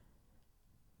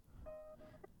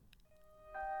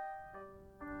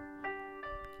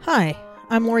Hi,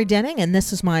 I'm Lori Denning, and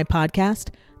this is my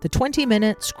podcast, The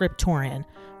 20-Minute Scriptorian,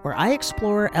 where I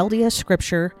explore LDS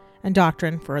scripture and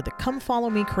doctrine for the Come Follow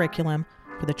Me curriculum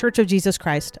for the Church of Jesus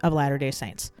Christ of Latter-day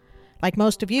Saints. Like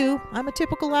most of you, I'm a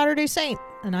typical Latter-day Saint,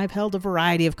 and I've held a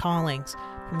variety of callings.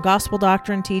 From gospel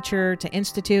doctrine teacher to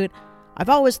institute, I've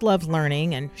always loved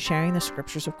learning and sharing the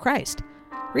scriptures of Christ.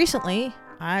 Recently,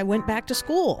 I went back to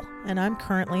school, and I'm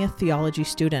currently a theology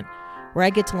student, where I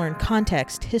get to learn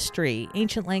context, history,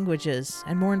 ancient languages,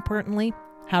 and more importantly,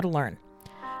 how to learn.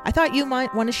 I thought you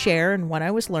might want to share in what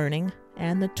I was learning,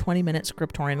 and the 20-Minute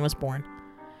Scriptorian was born.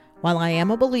 While I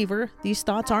am a believer, these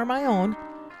thoughts are my own,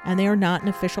 and they are not an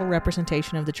official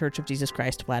representation of the Church of Jesus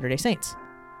Christ of Latter-day Saints.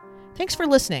 Thanks for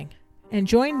listening, and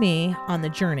join me on the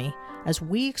journey as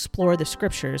we explore the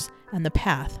scriptures and the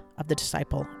path of the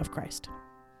disciple of Christ.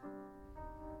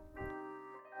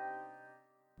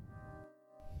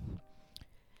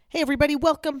 Hey everybody,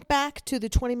 welcome back to the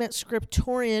 20-Minute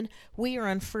Scriptorian. We are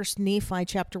on 1 Nephi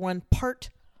chapter 1, part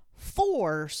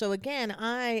 4. So again,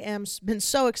 I am been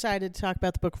so excited to talk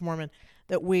about the Book of Mormon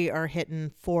that we are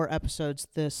hitting 4 episodes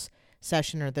this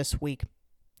session or this week.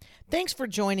 Thanks for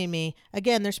joining me.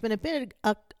 Again, there's been a big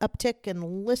uptick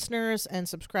in listeners and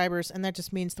subscribers, and that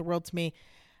just means the world to me.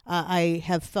 I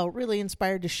have felt really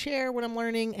inspired to share what I'm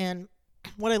learning and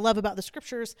what I love about the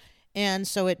scriptures, and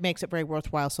so it makes it very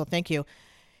worthwhile. So thank you.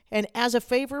 And as a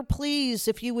favor, please,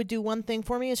 if you would do one thing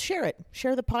for me, is share it.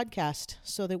 Share the podcast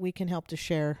so that we can help to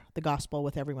share the gospel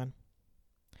with everyone.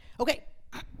 Okay.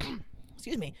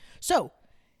 Excuse me. So,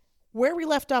 where we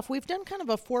left off, we've done kind of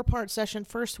a 4-part session.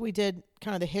 First, we did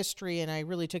kind of the history, and I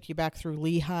really took you back through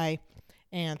Lehi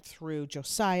and through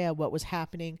Josiah, what was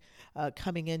happening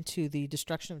coming into the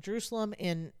destruction of Jerusalem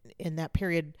in that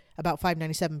period, about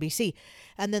 597 BC.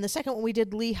 And then the second one, we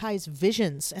did Lehi's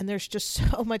visions, and there's just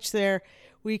so much there.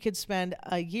 We could spend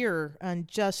a year on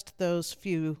just those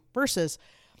few verses.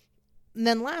 And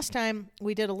then last time,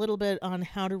 we did a little bit on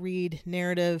how to read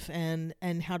narrative and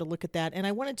how to look at that. And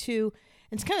I wanted to,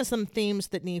 it's kind of some themes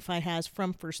that Nephi has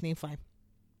from 1 Nephi.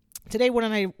 Today, what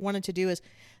I wanted to do is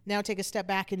now take a step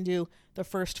back and do the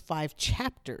first 5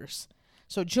 chapters.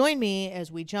 So join me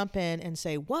as we jump in and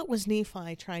say, what was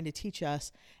Nephi trying to teach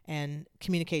us and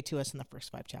communicate to us in the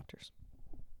first 5 chapters?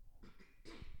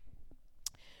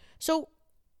 So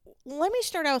let me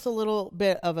start out with a little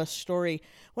bit of a story.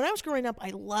 When I was growing up,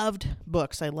 I loved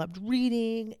books. I loved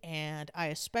reading, and I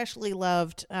especially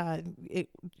loved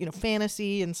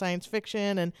fantasy and science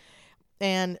fiction,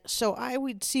 and so I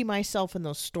would see myself in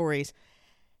those stories.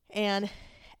 And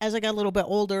as I got a little bit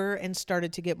older and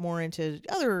started to get more into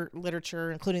other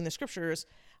literature, including the scriptures,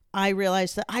 I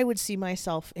realized that I would see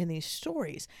myself in these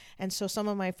stories. And so some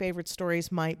of my favorite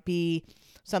stories might be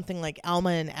something like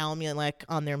Alma and Amulek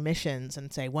on their missions,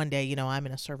 and say, one day, I'm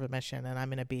going to serve a mission and I'm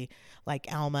going to be like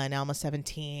Alma in Alma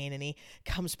 17. And he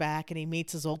comes back and he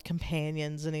meets his old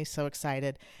companions and he's so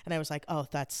excited. And I was like, oh,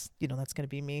 that's going to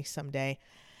be me someday.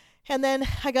 And then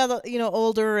I got,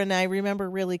 older, and I remember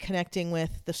really connecting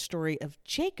with the story of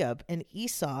Jacob and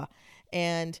Esau.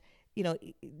 And,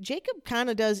 Jacob kind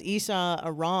of does Esau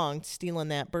a wrong, stealing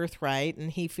that birthright.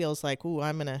 And he feels like, ooh,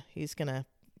 he's going to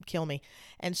kill me.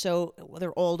 And so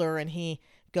they're older, and he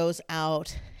goes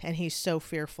out, and he's so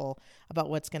fearful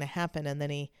about what's going to happen. And then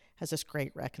he has this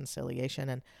great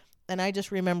reconciliation. And I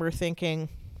just remember thinking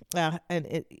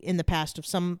in the past of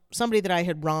somebody that I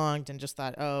had wronged and just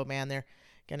thought, oh, man, they're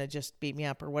going to just beat me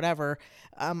up or whatever,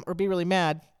 or be really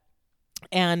mad.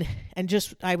 And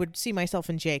just, I would see myself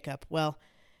in Jacob. Well,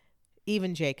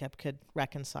 even Jacob could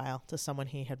reconcile to someone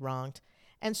he had wronged.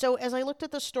 And so as I looked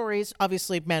at the stories,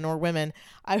 obviously men or women,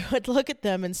 I would look at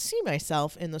them and see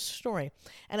myself in the story.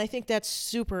 And I think that's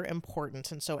super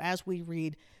important. And so as we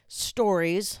read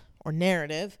stories or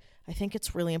narrative, I think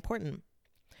it's really important.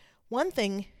 One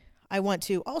thing I want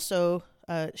to also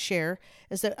share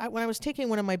is that when I was taking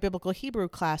one of my biblical Hebrew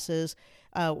classes,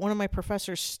 one of my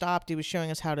professors stopped. He was showing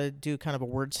us how to do kind of a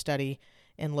word study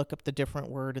and look up the different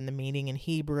word and the meaning in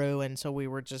Hebrew. And so we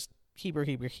were just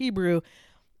Hebrew.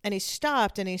 And he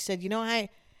stopped and he said,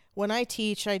 when I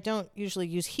teach, I don't usually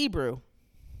use Hebrew.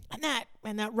 And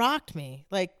that rocked me.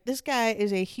 Like, this guy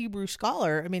is a Hebrew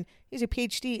scholar. I mean, he's a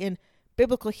PhD in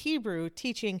biblical Hebrew,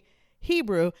 teaching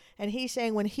Hebrew, and he's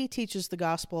saying when he teaches the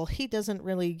gospel, he doesn't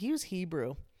really use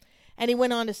Hebrew. And he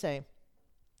went on to say,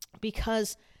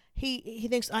 because he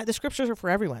thinks the scriptures are for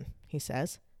everyone, he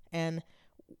says, and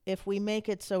if we make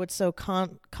it so it's so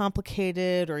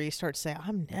complicated, or you start saying,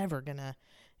 I'm never going to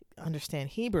understand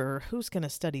Hebrew, or who's going to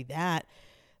study that,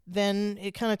 then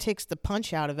it kind of takes the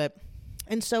punch out of it.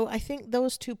 And so I think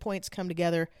those 2 points come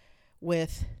together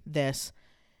with this,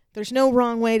 There's no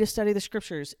wrong way to study the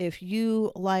scriptures. If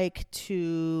you like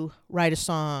to write a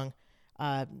song,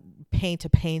 paint a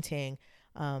painting,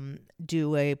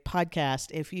 do a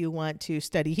podcast, if you want to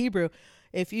study Hebrew,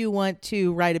 if you want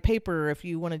to write a paper, if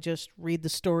you want to just read the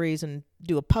stories and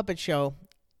do a puppet show,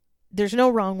 there's no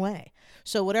wrong way.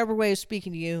 So whatever way is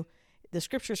speaking to you, the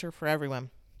scriptures are for everyone.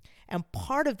 And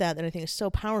part of that I think is so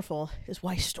powerful is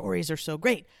why stories are so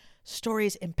great.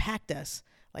 Stories impact us.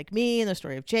 Like me in the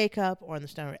story of Jacob, or in the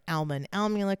story of Alma and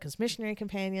Amulek as missionary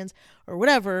companions, or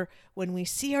whatever, when we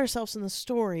see ourselves in the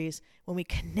stories, when we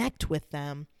connect with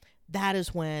them, that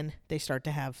is when they start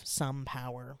to have some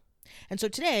power. And so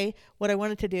today, what I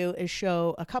wanted to do is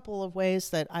show a couple of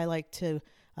ways that I like to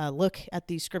look at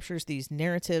these scriptures, these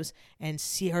narratives, and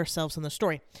see ourselves in the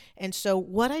story. And so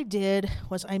what I did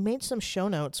was I made some show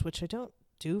notes, which I don't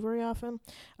do very often,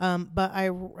 but I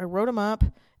wrote them up,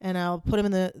 and I'll put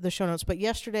them in the show notes. But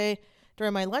yesterday,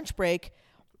 during my lunch break,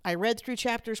 I read through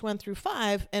chapters 1 through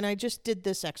 5, and I just did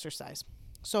this exercise.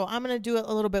 So I'm going to do it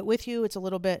a little bit with you. It's a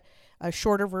little bit a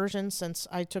shorter version since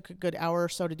I took a good hour or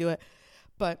so to do it.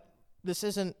 But this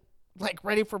isn't like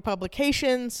ready for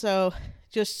publication, so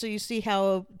just so you see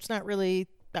how it's not really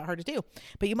that hard to do.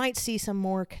 But you might see some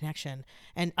more connection.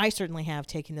 And I certainly have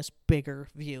taken this bigger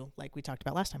view like we talked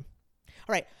about last time.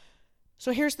 All right.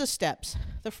 So here's the steps.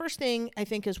 The first thing I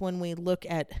think is when we look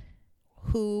at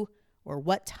who or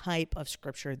what type of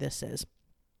scripture this is.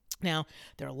 Now,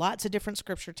 there are lots of different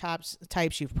scripture types.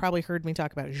 You've probably heard me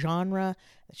talk about genre.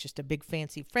 It's just a big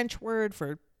fancy French word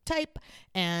for type.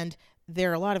 And there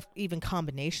are a lot of even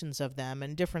combinations of them,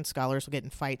 and different scholars will get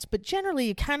in fights. But generally,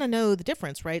 you kind of know the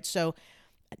difference, right? So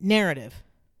narrative,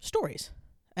 stories.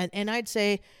 And I'd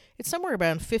say it's somewhere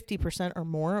around 50% or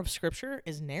more of scripture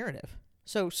is narrative.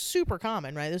 So super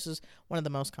common, right? This is one of the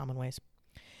most common ways.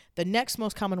 The next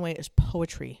most common way is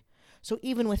poetry. So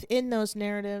even within those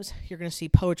narratives, you're going to see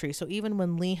poetry. So even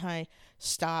when Lehi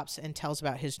stops and tells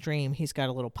about his dream, he's got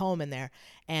a little poem in there.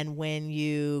 And when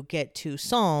you get to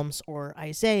Psalms or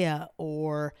Isaiah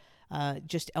or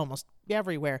just almost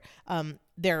everywhere,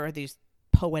 there are these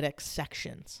poetic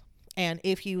sections. And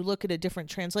if you look at a different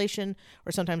translation,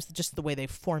 or sometimes just the way they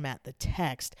format the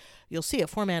text, you'll see it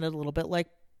formatted a little bit like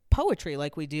poetry,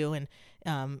 like we do in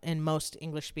most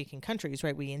English-speaking countries,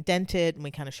 right? We indent it and we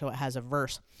kind of show it has a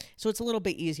verse. So it's a little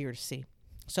bit easier to see.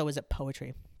 So is it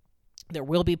poetry? There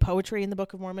will be poetry in the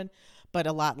Book of Mormon, but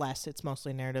a lot less. It's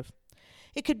mostly narrative.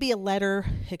 It could be a letter.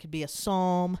 It could be a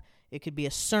psalm. It could be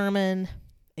a sermon.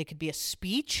 It could be a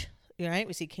speech. Right?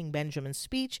 We see King Benjamin's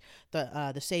speech,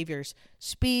 the Savior's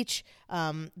speech,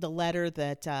 the letter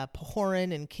that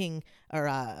Pahoran and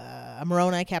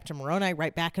Captain Moroni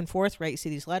write back and forth, right? You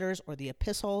see these letters, or the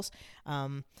epistles.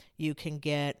 You can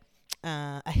get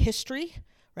a history,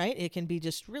 right? It can be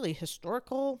just really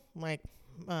historical, like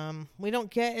we don't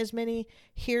get as many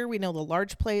here. We know the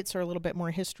large plates are a little bit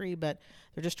more history, but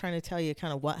they're just trying to tell you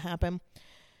kind of what happened.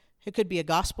 It could be a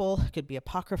gospel, it could be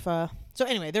apocrypha. So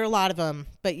anyway, there are a lot of them,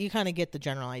 but you kind of get the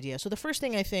general idea. So the first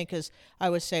thing I think is I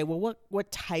would say, well,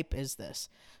 what type is this?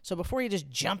 So before you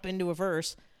just jump into a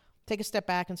verse, take a step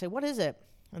back and say, what is it?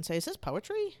 And say, is this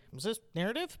poetry? Is this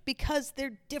narrative? Because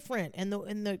they're different, and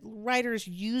the writer's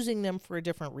using them for a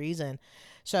different reason.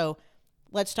 So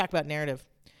let's talk about narrative.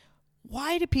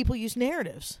 Why do people use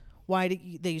narratives? Why do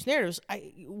they use narratives?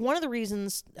 One of the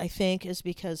reasons, I think, is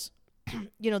because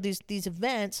these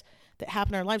events that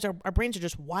happen in our lives, our brains are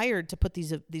just wired to put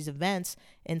these events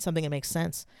in something that makes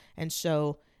sense. And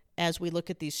so as we look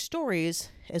at these stories,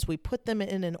 as we put them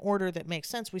in an order that makes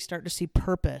sense, we start to see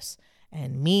purpose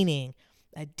and meaning.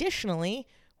 Additionally,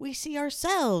 we see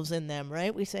ourselves in them,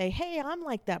 right? We say, hey, I'm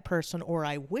like that person, or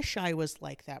I wish I was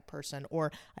like that person,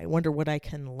 or I wonder what I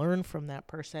can learn from that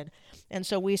person. And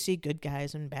so we see good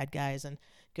guys and bad guys, and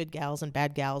good gals and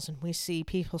bad gals, and we see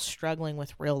people struggling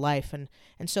with real life. And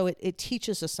so it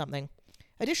teaches us something.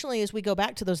 Additionally, as we go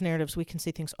back to those narratives, we can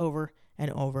see things over and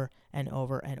over and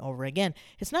over and over again.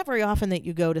 It's not very often that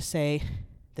you go to, say,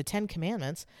 the 10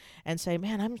 Commandments and say,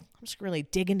 man, I'm just going to really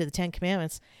dig into the 10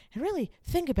 Commandments and really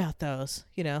think about those.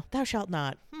 Thou shalt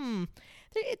not.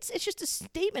 It's just a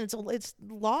statement. It's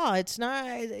law.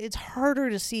 It's harder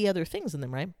to see other things in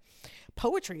them, right?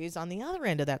 Poetry is on the other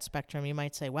end of that spectrum. You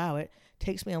might say, wow, it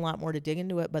takes me a lot more to dig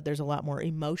into it, but there's a lot more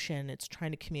emotion. It's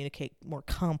trying to communicate more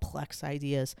complex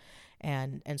ideas.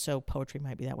 And so poetry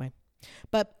might be that way.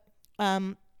 But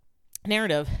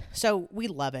narrative, so we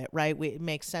love it, right? We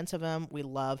make sense of them. We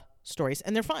love stories,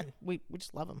 and they're fun. We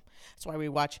just love them. That's why we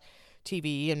watch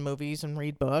TV and movies and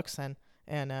read books and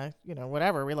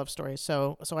whatever. We love stories.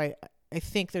 So I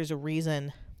think there's a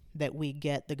reason that we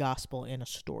get the gospel in a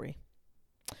story.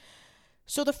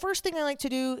 So the first thing I like to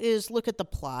do is look at the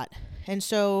plot. And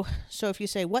so if you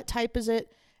say, what type is it?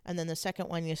 And then the second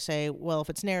one you say, well, if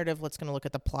it's narrative, let's going to look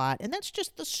at the plot. And that's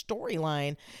just the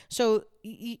storyline. So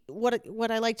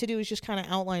what I like to do is just kind of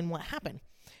outline what happened.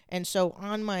 And so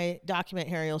on my document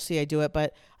here, you'll see I do it,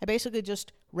 but I basically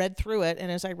just read through it. And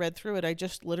as I read through it, I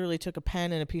just literally took a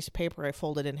pen and a piece of paper, I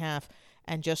folded in half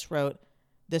and just wrote,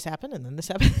 this happened, and then this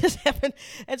happened, this happened.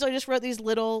 And so I just wrote these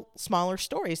little smaller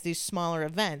stories, these smaller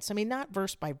events. I mean, not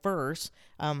verse by verse,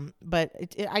 but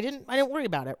I didn't worry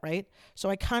about it, right? So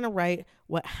I kind of write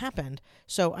what happened.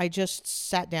 So I just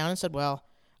sat down and said, well,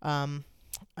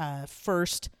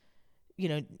 first,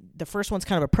 the first one's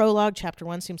kind of a prologue. Chapter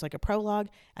 1 seems like a prologue,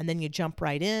 and then you jump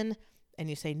right in, and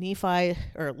you say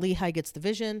Lehi gets the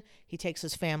vision. He takes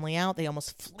his family out. They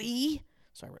almost flee.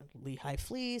 So I wrote Lehi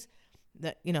flees.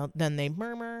 Then they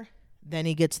murmur. Then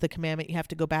he gets the commandment, you have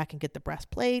to go back and get the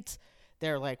breastplates.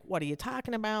 They're like, what are you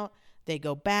talking about? They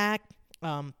go back.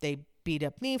 They beat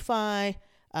up Nephi.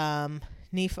 I'm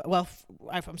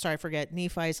sorry, I forget.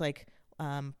 Nephi's like,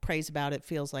 prays about it,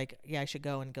 feels like, yeah, I should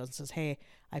go, and goes and says, hey,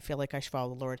 I feel like I should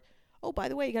follow the Lord. Oh, by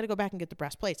the way, you got to go back and get the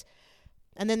breastplates.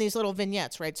 And then these little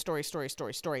vignettes, right?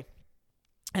 Story.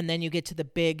 And then you get to the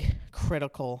big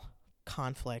critical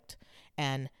conflict.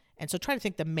 And so try to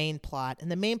think the main plot.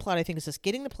 And the main plot, I think, is just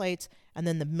getting the plates, and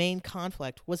then the main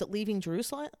conflict. Was it leaving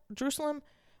Jerusalem?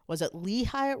 Was it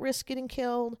Lehi at risk getting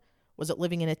killed? Was it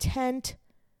living in a tent?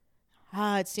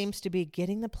 It seems to be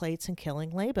getting the plates and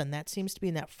killing Laban. That seems to be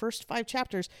in that first 5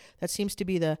 chapters. That seems to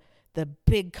be the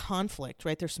big conflict,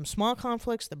 right? There's some small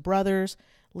conflicts, the brothers,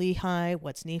 Lehi,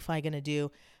 what's Nephi going to do?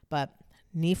 But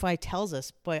Nephi tells us,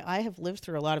 boy, I have lived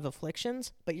through a lot of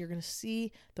afflictions, but you're going to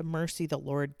see the mercy the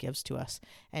Lord gives to us.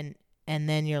 And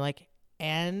then you're like,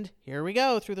 and here we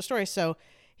go through the story. So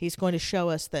he's going to show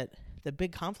us that the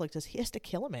big conflict is he has to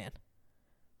kill a man.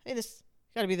 I mean, this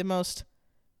got to be the most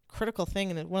critical thing,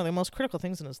 and one of the most critical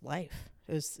things in his life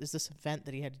is this event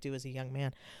that he had to do as a young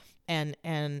man.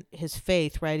 And his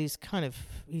faith, right?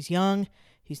 He's young,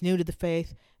 he's new to the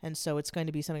faith, and so it's going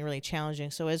to be something really challenging.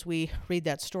 So as we read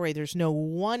that story, there's no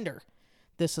wonder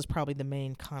this is probably the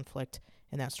main conflict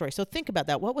in that story. So think about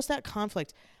that. What was that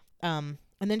conflict? And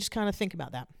then just kind of think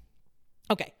about that.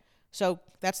 Okay, so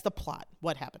that's the plot.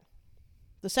 What happened?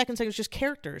 The second thing is just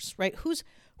characters, right? Who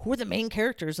are the main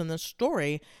characters in this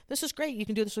story? This is great. You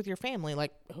can do this with your family.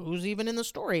 Like, who's even in the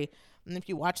story? And if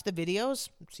you watch the videos,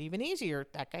 it's even easier.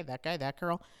 That guy, that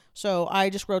girl. So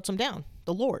I just wrote some down.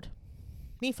 The Lord,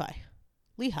 Nephi,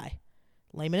 Lehi,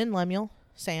 Laman and Lemuel,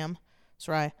 Sam,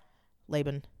 Sarai,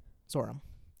 Laban, Zoram.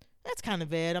 That's kind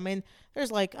of it. I mean,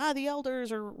 there's like, the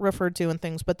elders are referred to and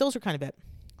things, but those are kind of it.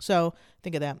 So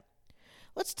think of that.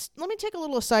 Let me take a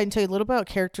little aside and tell you a little about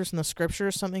characters in the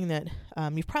scriptures, something that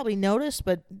you've probably noticed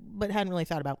but hadn't really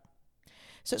thought about.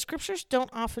 So scriptures don't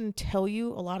often tell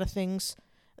you a lot of things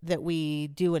that we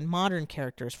do in modern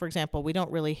characters. For example, we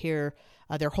don't really hear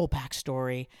their whole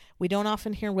backstory. We don't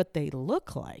often hear what they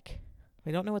look like.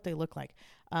 We don't know what they look like.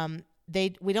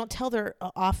 We don't tell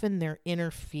often their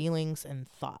inner feelings and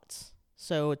thoughts.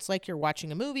 So it's like you're watching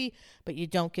a movie, but you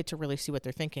don't get to really see what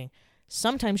they're thinking.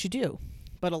 Sometimes you do.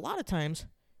 But a lot of times,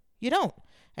 you don't.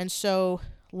 And so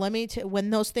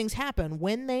when those things happen,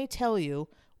 when they tell you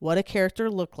what a character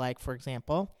looked like, for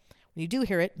example, when you do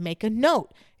hear it, make a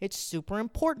note. It's super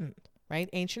important, right?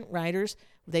 Ancient writers,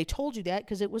 they told you that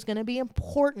because it was going to be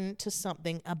important to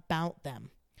something about them.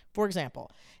 For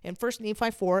example, in 1 Nephi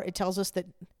 4, it tells us that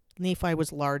Nephi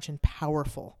was large and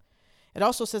powerful. It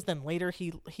also says then later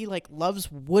he like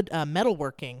loves wood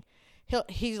metalworking.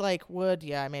 He's like, wood,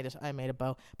 yeah, I made a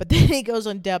bow. But then he goes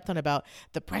in depth on about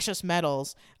the precious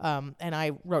metals. And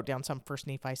I wrote down some 1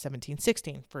 Nephi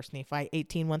 17:16, 1 Nephi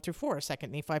 18:1-4, 2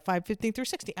 Nephi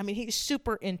 5:15-16. I mean, he's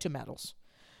super into metals.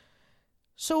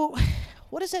 So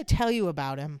what does that tell you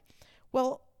about him?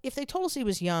 Well, if they told us he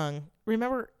was young,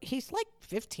 remember, he's like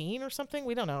 15 or something.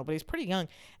 We don't know, but he's pretty young.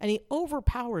 And he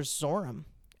overpowers Zoram.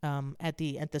 At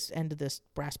this end of this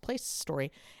brass place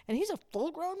story, and he's a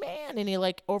full-grown man, and he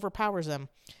like overpowers them.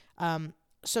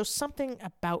 So something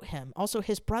about him. Also,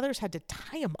 his brothers had to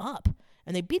tie him up,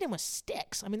 and they beat him with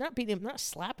sticks. I mean, not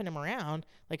slapping him around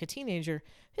like a teenager.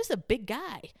 He's a big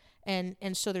guy, and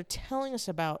so they're telling us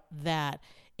about that.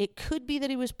 It could be that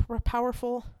he was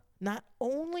powerful, not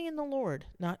only in the Lord,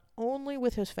 not only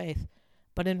with his faith,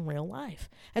 but in real life.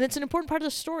 And it's an important part of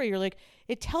the story. You're like,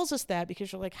 it tells us that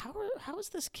because you're like, how is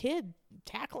this kid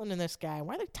tackling this guy?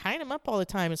 Why are they tying him up all the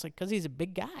time? It's like, because he's a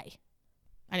big guy.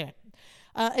 Anyway,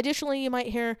 additionally, you might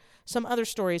hear some other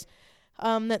stories.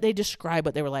 that they describe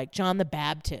what they were like. John the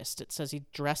Baptist, it says he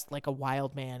dressed like a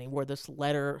wild man. He wore this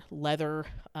leather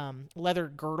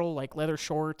girdle, like leather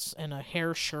shorts, and a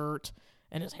hair shirt,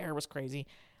 and his hair was crazy.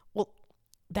 Well,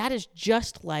 that is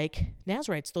just like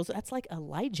Nazarites. That's like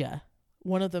Elijah.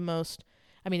 One of the most,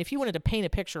 I mean, if you wanted to paint a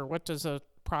picture, what does a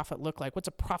prophet look like? What's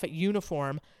a prophet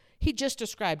uniform? He just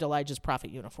described Elijah's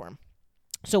prophet uniform.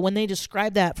 So when they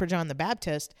describe that for John the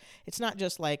Baptist, it's not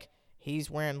just like he's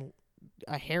wearing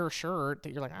a hair shirt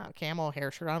that you're like, camel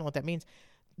hair shirt. I don't know what that means.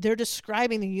 They're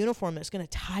describing the uniform that's going to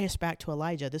tie us back to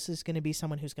Elijah. This is going to be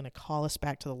someone who's going to call us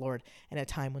back to the Lord in a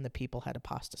time when the people had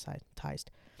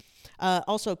apostatized.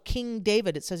 Also, King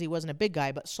David, it says he wasn't a big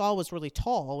guy, but Saul was really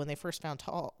tall. When they first found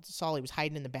Saul, he was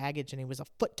hiding in the baggage, and he was a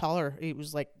foot taller. He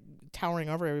was like towering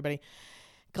over everybody.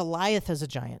 Goliath is a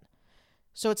giant.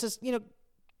 So it says,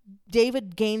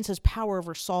 David gains his power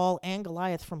over Saul and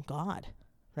Goliath from God,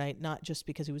 right? Not just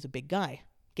because he was a big guy.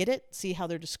 Get it? See how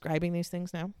they're describing these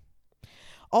things now?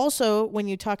 Also, when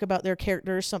you talk about their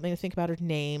characters, something to think about are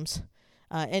names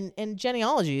and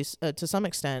genealogies to some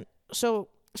extent. So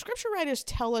scripture writers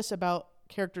tell us about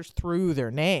characters through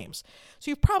their names.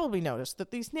 So you've probably noticed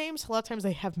that these names, a lot of times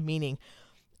they have meaning.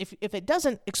 If it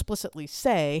doesn't explicitly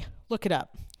say, look it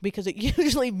up, because it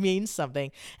usually means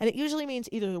something. And it usually means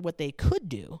either what they could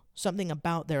do, something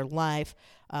about their life,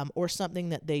 or something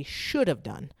that they should have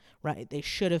done, right? They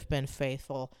should have been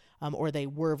faithful, or they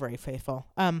were very faithful.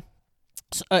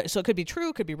 So it could be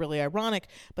true, could be really ironic,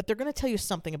 but they're going to tell you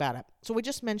something about it. So we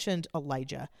just mentioned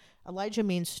Elijah. Elijah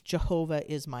means Jehovah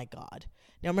is my God.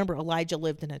 Now remember, Elijah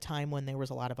lived in a time when there was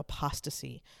a lot of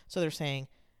apostasy. So they're saying,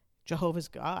 Jehovah's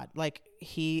God. Like,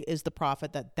 he is the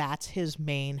prophet that's his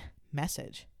main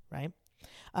message, right?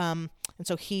 And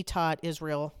so he taught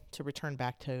Israel to return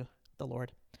back to the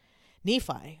Lord.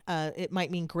 Nephi, it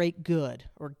might mean great good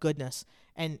or goodness.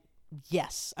 And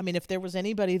yes, I mean, if there was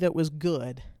anybody that was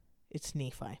good, it's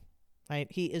Nephi, right?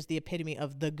 He is the epitome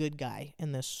of the good guy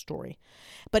in this story.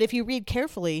 But if you read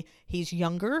carefully, he's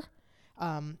younger.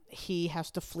 He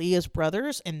has to flee his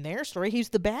brothers. In their story, he's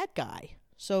the bad guy.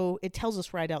 So it tells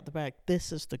us right out the back,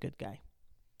 this is the good guy.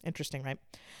 Interesting, right?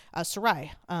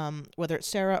 Sarai, whether it's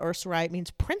Sarah or Sarai, it means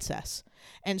princess.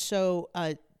 And so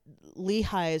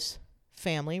Lehi's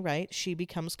family, right, she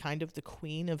becomes kind of the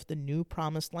queen of the new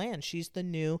promised land. She's the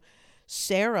new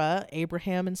Sarah,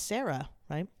 Abraham and Sarah,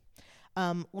 right?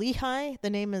 Lehi, the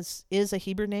name is a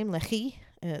Hebrew name, Lehi.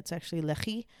 It's actually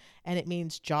Lehi, and it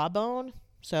means jawbone.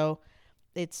 So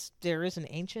there is an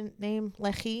ancient name,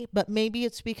 Lehi, but maybe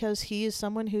it's because he is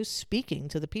someone who's speaking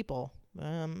to the people.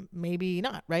 Maybe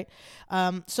not, right?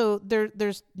 So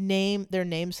there's their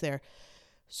names there.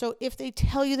 So if they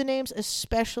tell you the names,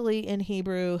 especially in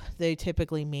Hebrew, they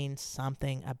typically mean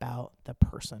something about the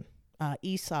person.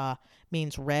 Esau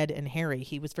means red and hairy.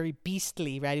 He was very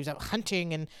beastly, right? He was out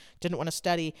hunting and didn't want to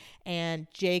study. And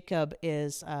Jacob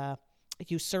is a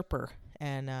usurper.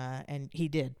 And he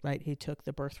did, right? He took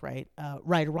the birthright,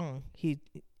 right or wrong.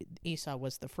 Esau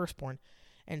was the firstborn,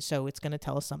 and so it's going to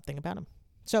tell us something about him.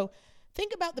 So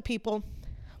think about the people,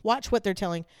 watch what they're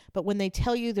telling, but when they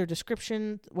tell you their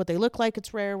description, what they look like,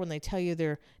 it's rare. When they tell you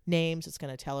their names, it's going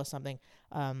to tell us something.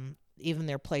 Even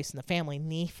their place in the family.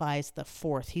 Nephi's the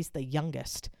fourth. He's the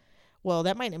youngest. Well,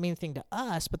 that might not mean anything to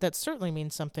us, but that certainly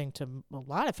means something to a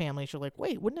lot of families. You're like,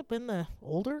 wait, wouldn't it have been the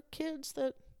older kids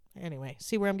that... Anyway,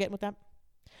 see where I'm getting with that?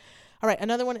 All right,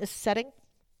 another one is setting.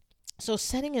 So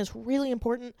setting is really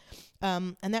important,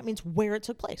 and that means where it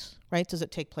took place, right? Does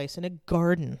it take place in a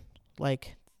garden,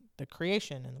 like the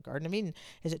creation in the Garden of Eden?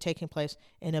 Is it taking place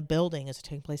in a building? Is it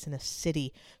taking place in a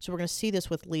city? So we're going to see this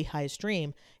with Lehi's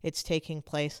dream. It's taking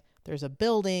place, there's a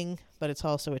building, but it's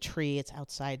also a tree. It's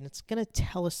outside, and it's going to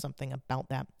tell us something about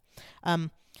that.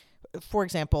 For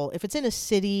example, if it's in a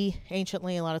city,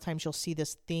 anciently, a lot of times you'll see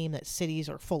this theme that cities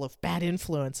are full of bad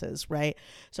influences, right?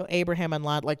 So Abraham and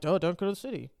Lot, like, oh, don't go to the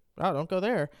city. Oh, don't go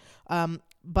there.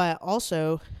 But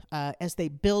also, as they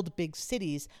build big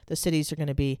cities, the cities are going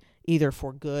to be either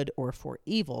for good or for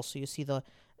evil. So you see the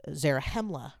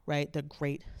Zarahemla, right? The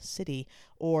great city,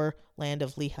 or land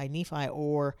of Lehi, Nephi,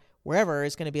 or wherever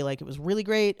is going to be like it was really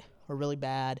great or really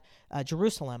bad.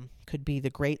 Jerusalem could be the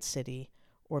great city,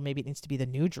 or maybe it needs to be the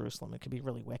New Jerusalem. It could be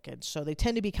really wicked. So they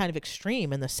tend to be kind of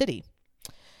extreme in the city.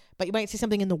 But you might see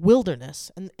something in the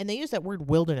wilderness. And they use that word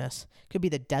wilderness. It could be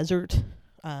the desert,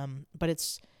 but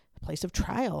it's a place of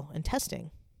trial and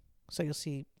testing. So you'll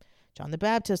see John the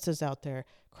Baptist is out there.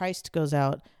 Christ goes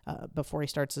out before he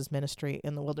starts his ministry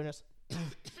in the wilderness.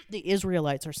 The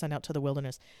Israelites are sent out to the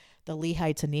wilderness. The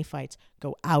Lehites and Nephites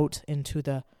go out into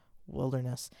the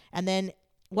wilderness. And then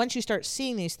once you start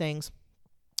seeing these things,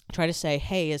 try to say,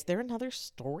 hey, is there another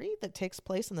story that takes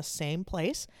place in the same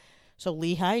place? So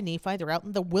Lehi, Nephi, they're out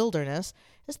in the wilderness.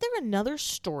 Is there another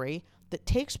story that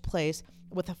takes place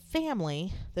with a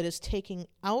family that is taking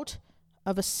out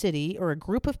of a city or a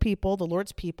group of people, the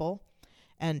Lord's people,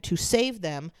 and to save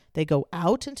them, they go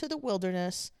out into the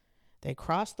wilderness, they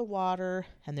cross the water,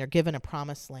 and they're given a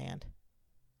promised land?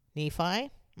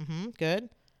 Nephi, good.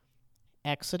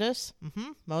 Exodus,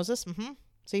 Moses,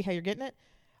 See how you're getting it?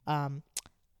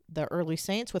 The early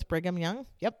saints with Brigham Young,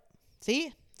 yep.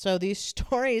 See? So these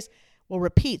stories will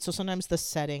repeat. So sometimes the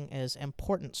setting is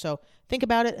important. So think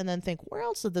about it and then think, where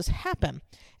else did this happen?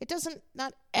 It doesn't,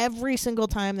 not every single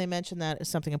time they mention that is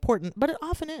something important, but it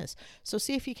often is. So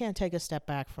see if you can take a step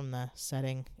back from the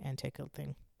setting and take a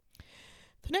thing.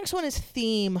 The next one is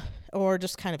theme, or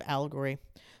just kind of allegory.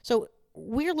 So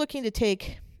we're looking to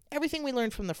take everything we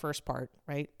learned from the first part,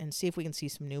 right, and see if we can see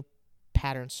some new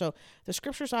patterns. So the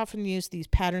scriptures often use these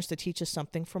patterns to teach us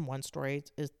something from one story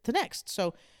to the next.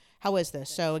 So how is this?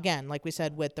 So again, like we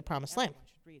said with the Promised Land,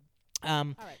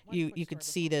 you could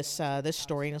see this this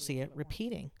story and you'll see it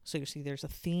repeating. So you see there's a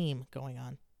theme going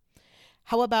on.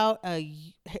 How about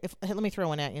let me throw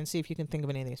one at you and see if you can think of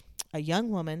any of these. A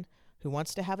young woman who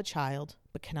wants to have a child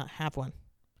but cannot have one.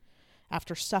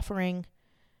 After suffering,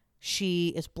 she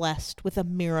is blessed with a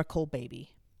miracle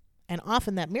baby. And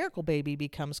often that miracle baby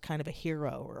becomes kind of a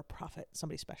hero or a prophet,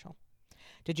 somebody special.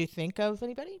 Did you think of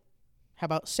anybody? How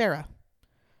about Sarah,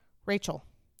 Rachel,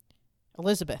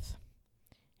 Elizabeth,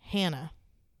 Hannah,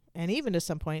 and even to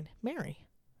some point, Mary?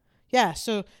 Yeah,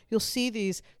 so you'll see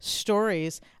these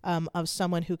stories of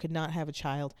someone who could not have a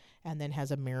child and then has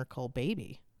a miracle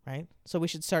baby, right? So we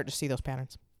should start to see those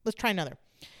patterns. Let's try another.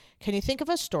 Can you think of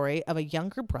a story of a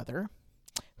younger brother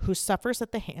who suffers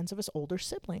at the hands of his older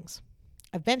siblings?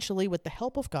 Eventually, with the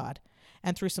help of God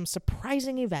and through some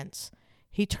surprising events,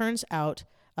 it turns out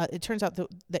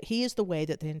that he is the way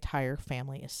that the entire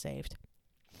family is saved.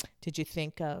 Did you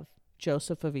think of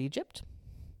Joseph of Egypt?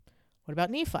 What about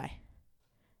Nephi?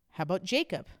 How about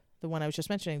Jacob, the one I was just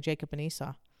mentioning, Jacob and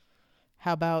Esau?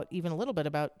 How about even a little bit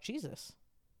about Jesus?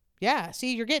 Yeah,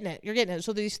 see, you're getting it. You're getting it.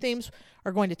 So these themes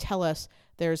are going to tell us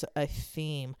there's a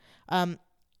theme.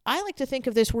 I like to think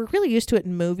of this, we're really used to it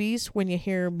in movies when you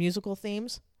hear musical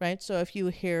themes, right? So if you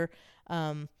hear,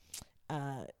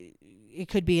 it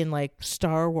could be in like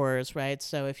Star Wars, right?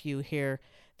 So if you hear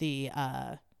the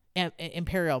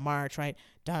Imperial March, right?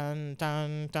 Dun,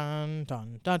 dun, dun,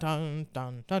 dun, dun, dun,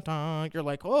 dun, dun, dun. You're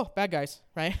like, oh, bad guys,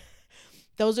 right?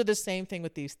 Those are the same thing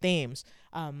with these themes.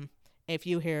 If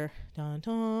you hear dun,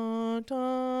 dun,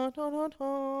 dun, dun, dun,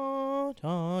 dun,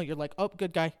 dun, you're like, oh,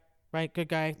 good guy. Right, good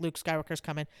guy, Luke Skywalker's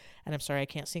coming. And I'm sorry, I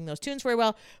can't sing those tunes very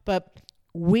well, but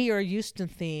we are used to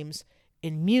themes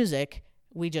in music.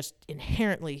 We just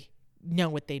inherently know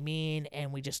what they mean,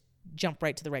 and we just jump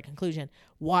right to the right conclusion.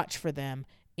 Watch for them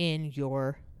in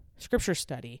your scripture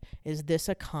study. Is this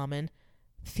a common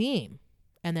theme?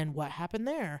 And then what happened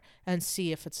there? And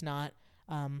see if it's not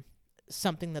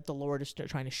something that the Lord is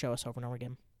trying to show us over and over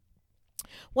again.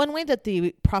 One way that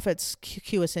the prophets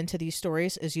cue us into these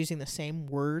stories is using the same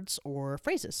words or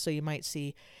phrases. So you might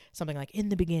see something like in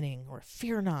the beginning, or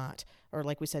fear not, or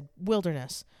like we said,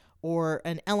 wilderness, or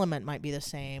an element might be the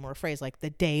same, or a phrase like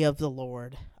the day of the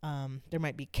Lord. There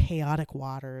might be chaotic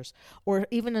waters, or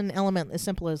even an element as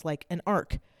simple as like an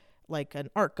ark,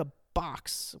 a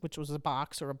box, which was a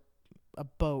box or a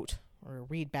boat or a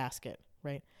reed basket,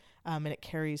 right? And it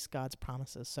carries God's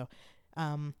promises. So,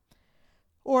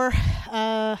 or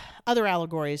other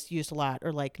allegories used a lot,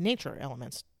 or like nature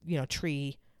elements,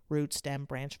 tree, root, stem,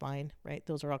 branch, vine, right?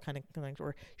 Those are all kind of things,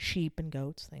 or sheep and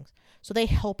goats, things. So they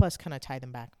help us kind of tie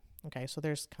them back. Okay, so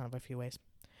there's kind of a few ways.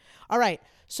 All right,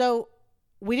 so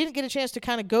we didn't get a chance to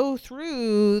kind of go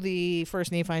through the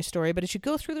first Nephi story, but as you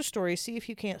go through the story, see if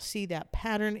you can't see that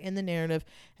pattern in the narrative,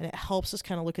 and it helps us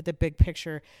kind of look at the big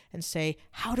picture and say,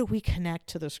 how do we connect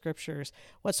to the scriptures?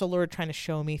 What's the Lord trying to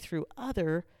show me through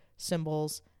other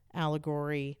symbols,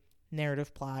 allegory,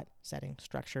 narrative, plot, setting,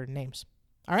 structure, names?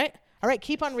 All right,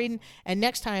 keep on reading, and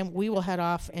next time we will head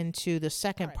off into the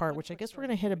second part, which I guess we're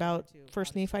going to hit about 1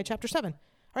 Nephi chapter 7.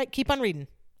 All right, keep on reading,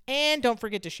 and don't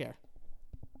forget to share.